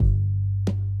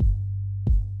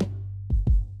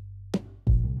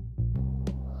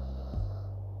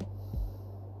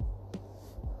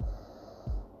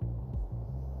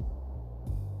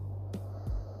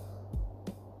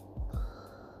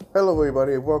Hello,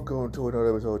 everybody, and welcome to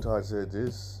another episode of Todd Said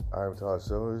This. I'm Todd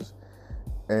Sellers,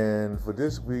 and for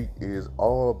this week is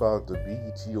all about the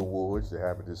BET Awards that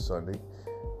happened this Sunday,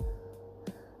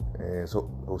 and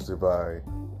so hosted by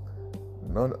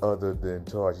none other than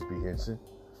Taraji P. Henson,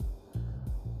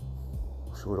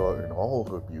 showed out in all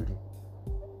her beauty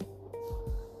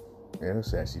and her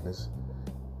sassiness.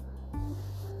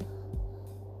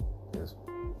 Yes,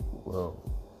 well,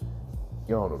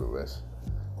 y'all know the rest.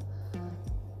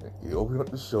 He opened up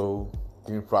the show,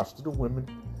 giving props to the women.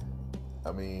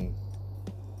 I mean,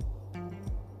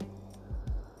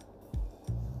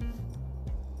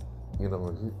 you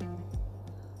know,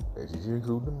 as you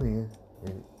include the men.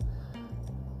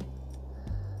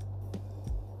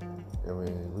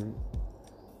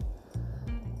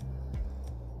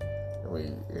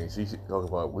 And she talking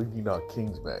about we need our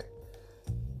kings back,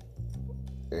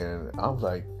 and I was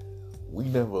like, we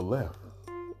never left.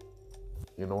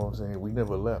 You know what I'm saying? We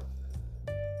never left.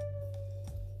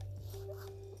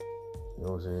 You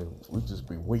know what I'm saying? We just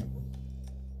been waiting.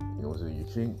 You know what I'm saying?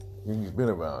 Your king's been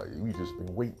around. We just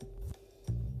been waiting.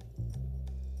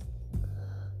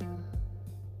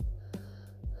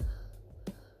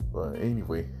 But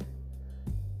anyway,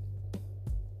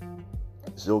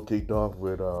 the show kicked off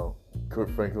with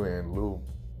Kurt Franklin and Lil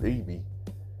Baby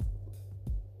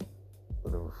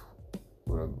with a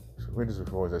tremendous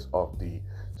performance that's off the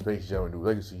Space Jam: A New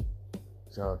Legacy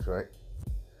soundtrack.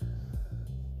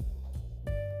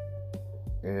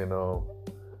 And the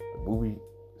movie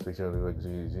Space Jam: A New Legacy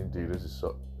is in theaters. It's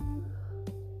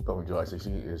coming July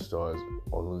 16th. It stars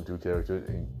all the Looney Tunes characters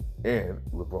and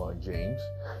LeBron James.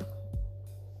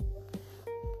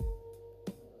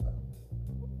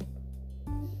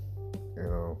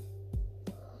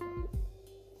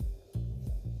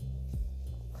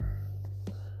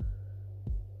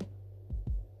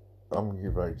 I'm gonna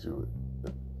get right to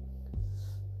it.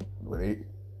 When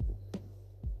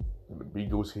the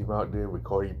Beagles came out there with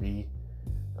Cardi B,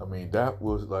 I mean, that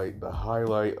was like the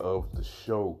highlight of the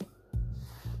show.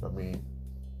 I mean,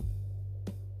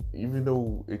 even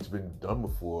though it's been done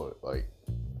before, like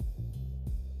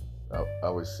I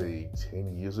would say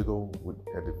 10 years ago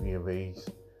at the VMAs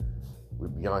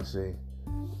with Beyonce.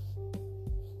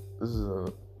 This is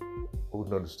a whole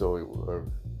nother story with her.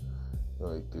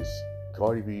 Like this,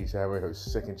 Cardi B is having her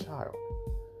second child,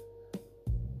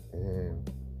 and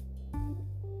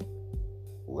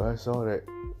when I saw that,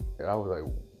 I was like,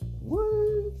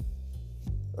 "What?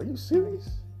 Are you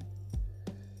serious?"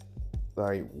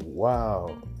 Like,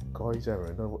 wow, Cardi's having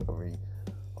another. I mean,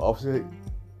 Offset,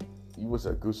 he was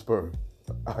a good sperm.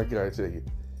 I gotta tell you.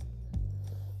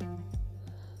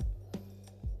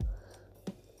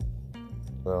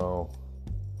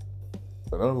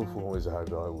 Another performance I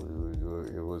thought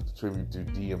it was the tribute to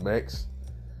DMX.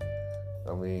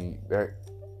 I mean, that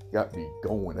got me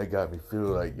going. That got me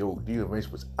feeling like, yo, DMX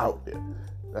was out there.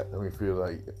 That made me feel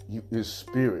like his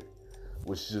spirit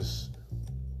was just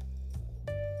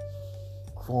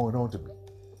falling onto me.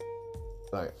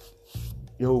 Like,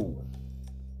 yo,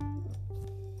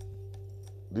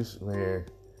 this man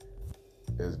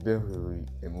has definitely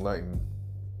enlightened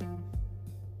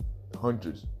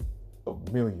hundreds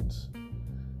of millions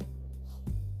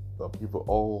of people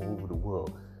all over the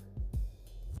world.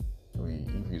 I mean,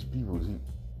 even his people,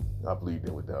 I believe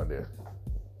they were down there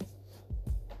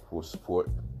for support.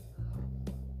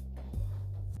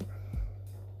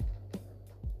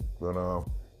 But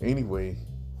anyway,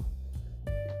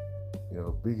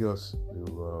 big ups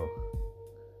to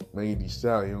Megan Thee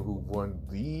Stallion, who won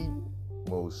the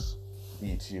most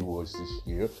BET Awards this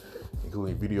year,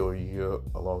 including Video of the Year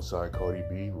alongside Cardi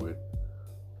B with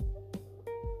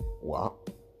WAP.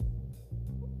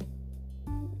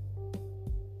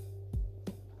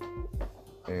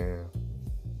 And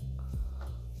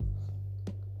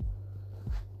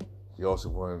he also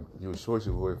won Viewer's Choice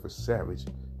Award for Savage,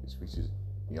 which features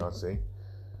Beyonce.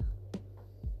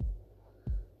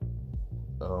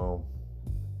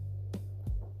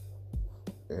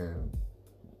 And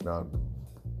now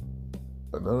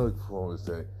another performance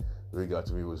that really got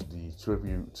to me was the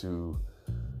tribute to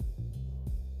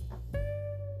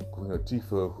Queen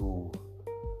Latifah, who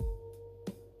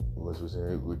was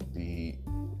with the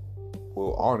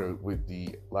honored with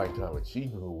the Lifetime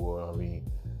Achievement Award. I mean,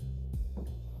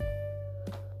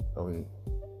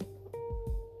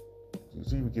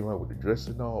 she even came out with the dress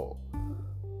and all.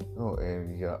 Oh,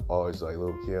 and you got artists like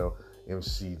Lil Kel,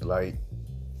 MC Lyte,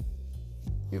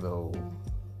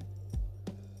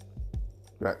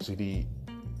 Rhapsody,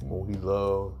 Monie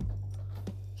Love,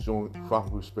 showing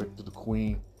proper respect to the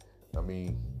Queen. I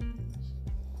mean,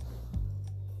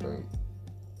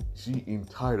 she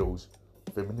entitles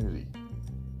femininity.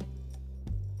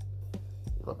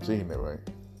 if I'm saying that right.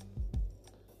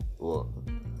 Or,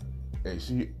 and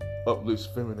she uplifts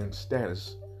feminine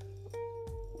status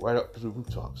right up to the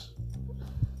rooftops.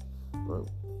 Right?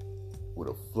 With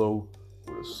a flow,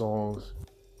 with her songs,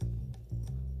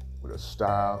 with her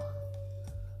style.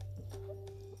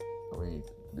 I mean,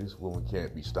 this woman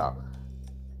can't be stopped.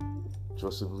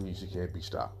 Trust and believe she can't be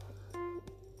stopped.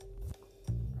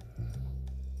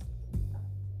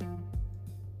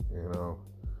 You know,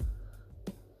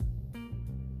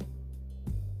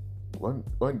 one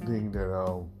thing that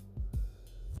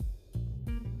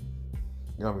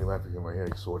got me laughing in my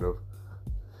head, sort of,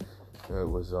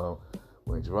 was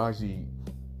when Taraji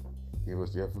gave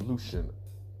us the evolution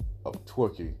of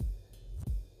twerking.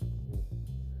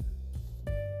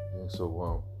 And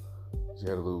so she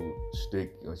had a little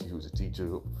stick, she was a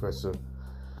teacher, a professor,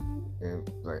 and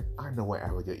like, I know what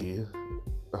alligator is.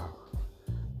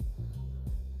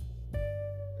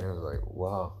 And I was like,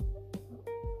 wow.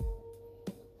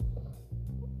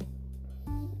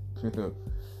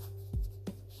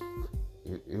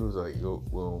 It was like, yo,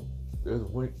 well, there's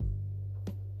one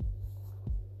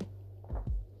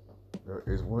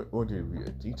to be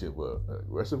a teacher, but the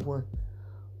rest of one,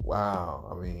 wow.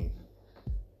 I mean,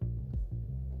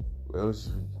 well,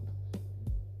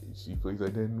 she plays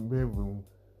like that in the bedroom.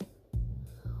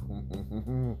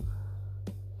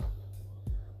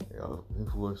 Y'all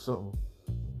influence something.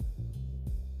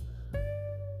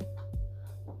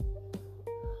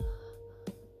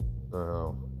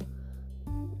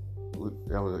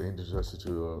 That was an introduction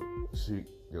to she,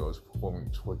 was performing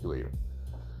Twerkulator,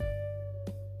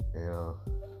 and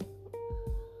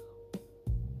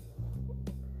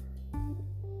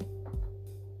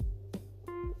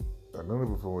another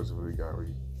performance really got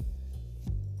me.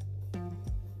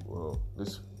 Well,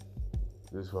 this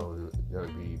probably gotta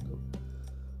be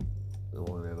the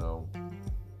one that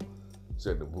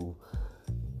set the mood,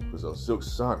 was Silk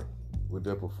Sonic with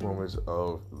their performance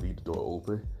of Leave the Door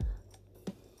Open.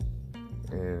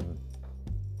 And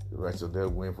the rest of that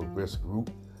win for best group,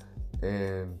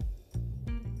 and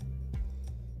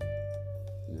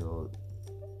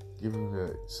giving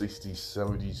the 60s,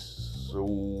 70s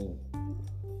soul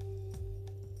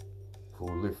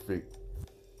prolific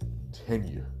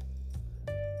tenure.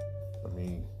 I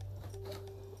mean,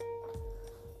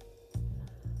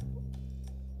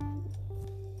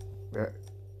 that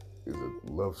is a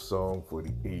love song for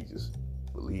the ages.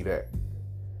 Believe that.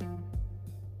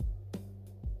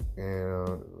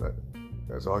 And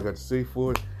that's all I got to say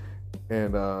for it.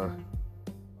 And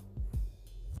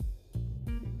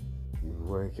you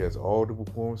can catch all the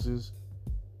performances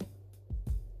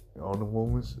and all the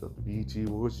moments of the BET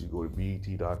Awards. You go to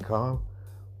BET.com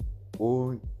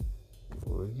or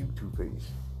the YouTube page.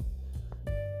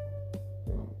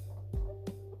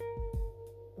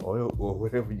 Or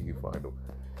wherever you can find them.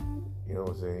 You know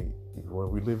what I'm saying? If you want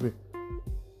to relive it,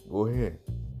 go ahead.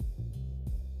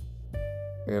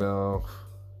 And I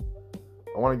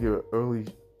want to give an early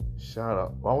shout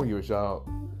out. I want to give a shout out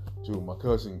to my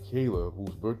cousin Kayla,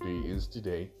 whose birthday is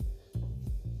today.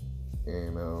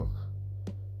 And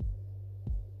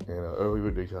early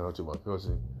birthday shout out to my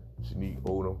cousin Shanique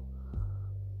Odom.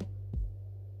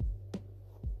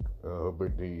 Her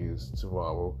birthday is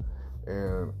tomorrow.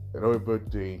 And an early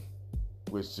birthday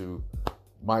wish to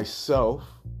myself,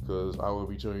 because I will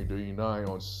be turning 39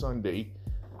 on Sunday,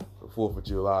 the 4th of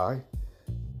July.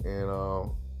 And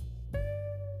all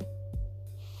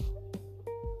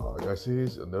I gotta say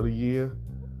is another year,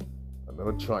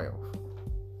 another triumph.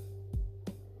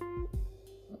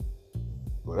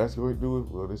 Well, that's going to do it.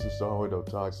 Well, this is Star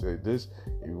Talk said this.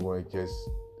 If you want to catch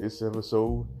this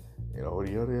episode and all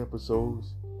the other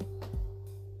episodes,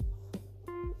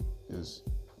 is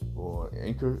on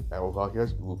Anchor, Apple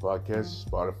Podcasts, Google Podcasts,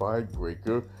 Spotify,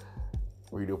 Breaker,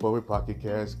 Radio Public, Pocket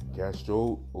Cast,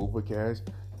 Castro,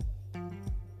 Overcast.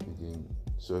 You can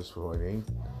search for my name,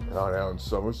 Alan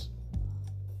Summers.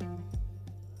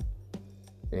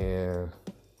 And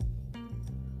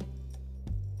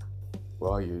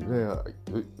while you're there,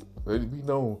 let it be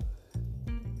known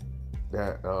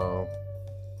that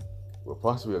we're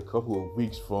possibly a couple of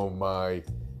weeks from my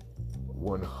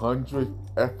 100th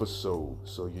episode.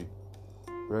 So you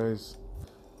guys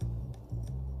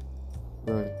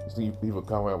leave a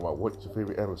comment about what's your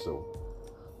favorite episode.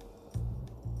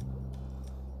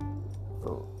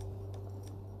 So,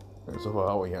 and so far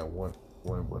I only have one,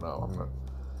 but I'm not.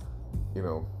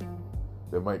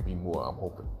 There might be more. I'm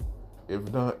hoping.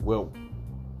 If not, well,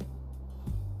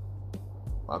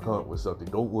 I'll come up with something.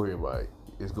 Don't worry about it.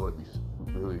 It's going to be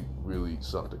really, really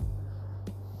something.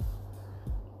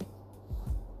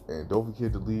 And don't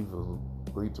forget to leave a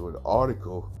link to an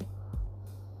article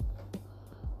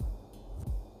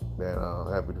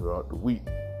that happen throughout the week.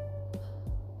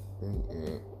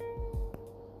 And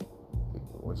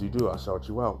once you do, I'll shout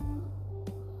you out.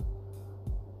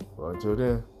 Well, until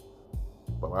then,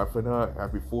 bye for now.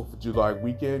 Happy 4th of July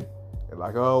weekend. And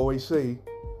like I always say,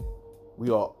 we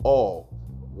are all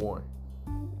one.